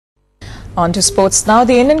On to sports now.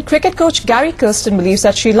 The Indian cricket coach Gary Kirsten believes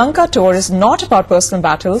that Sri Lanka tour is not about personal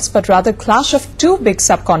battles, but rather clash of two big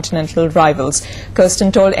subcontinental rivals.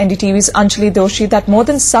 Kirsten told NDTV's Anjali Doshi that more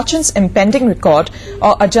than Sachin's impending record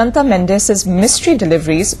or Ajanta Mendis' mystery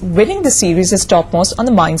deliveries, winning the series is topmost on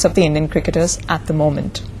the minds of the Indian cricketers at the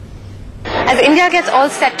moment. As India gets all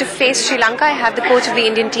set to face Sri Lanka, I have the coach of the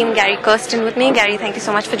Indian team, Gary Kirsten, with me. Gary, thank you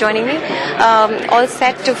so much for joining me. All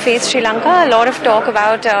set to face Sri Lanka. A lot of talk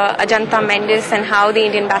about Ajanta Mendis and how the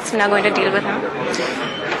Indian batsmen are going to deal with him.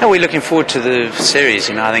 No, we're looking forward to the series.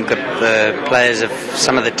 I think the players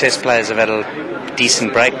some of the test players have had a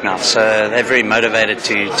decent break now, so they're very motivated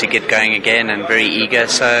to get going again and very eager.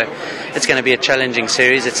 So it's going to be a challenging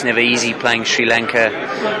series. It's never easy playing Sri Lanka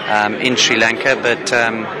in Sri Lanka, but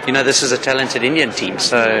this is a talented Indian team,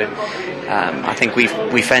 so I think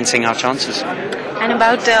we're fancying our chances. And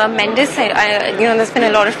about Mendis, there's been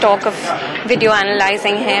a lot of talk of video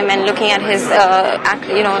analysing him and looking at his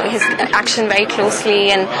his action very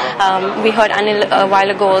closely. And we heard Anil a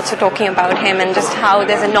while ago also talking about him and just how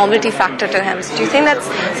there's a novelty factor to him. So do you think that's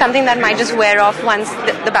something that might just wear off once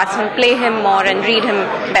the batsmen play him more and read him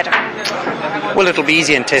better? Well, it'll be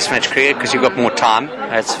easier in Test match cricket because you've got more time.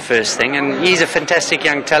 That's the first thing. And he's a fantastic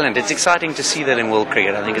young talent. It's exciting to see that in world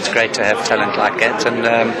cricket. I think it's great to have talent like that.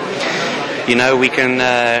 And we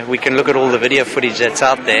can look at all the video footage that's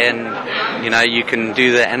out there, and you can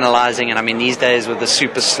do the analysing. And I mean, these days with the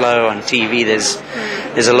super slow on TV,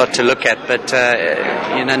 there's a lot to look at. But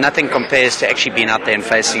nothing compares to actually being out there and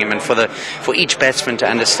facing him, and for each batsman to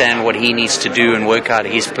understand what he needs to do and work out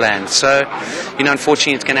his plan. So,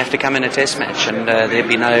 unfortunately, it's going to have to come in a Test match, and there'll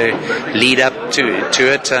be no lead up to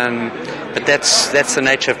it. But that's the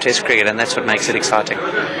nature of Test cricket, and that's what makes it exciting.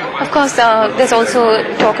 Of course, there's also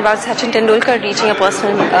talk about Sachin Tendulkar reaching a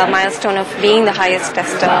personal milestone of being the highest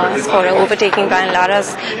Test scorer, overtaking Brian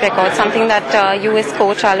Lara's record, something that you as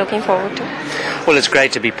coach are looking forward to. Well, it's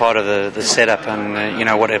great to be part of the setup,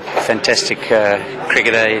 and what a fantastic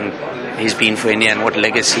cricketer he's been for India, and what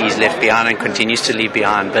legacy he's left behind and continues to leave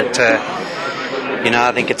behind. But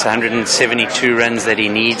I think it's 172 runs that he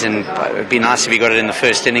needs, and it would be nice if he got it in the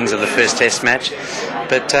first innings of the first Test match.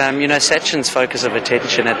 But, Sachin's focus of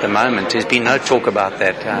attention at the moment, there's been no talk about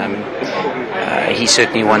that. He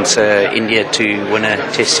certainly wants India to win a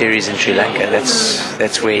Test series in Sri Lanka.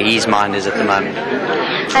 That's where his mind is at the moment.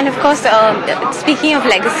 And of course, speaking of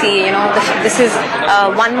legacy, this is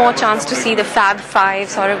one more chance to see the Fab Five,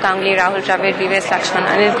 Saurav Ganguly, Rahul Dravid, VVS Lakshman,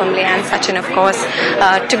 Anil Kumble and Sachin, of course,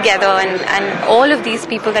 together. And all of these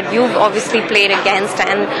people that you've obviously played against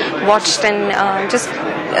and watched, and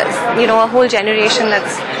a whole generation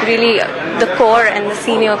that's really the core and the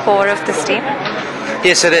senior core of this team.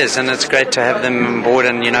 Yes, it is, and it's great to have them on board.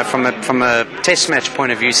 And from a Test match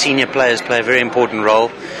point of view, senior players play a very important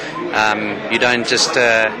role. You don't just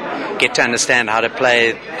get to understand how to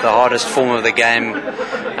play the hardest form of the game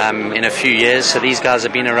in a few years. So these guys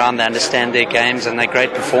have been around, they understand their games, and they're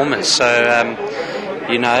great performers. So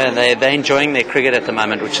they're enjoying their cricket at the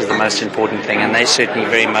moment, which is the most important thing, and they're certainly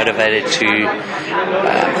very motivated to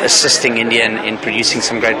assisting India in producing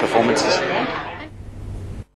some great performances.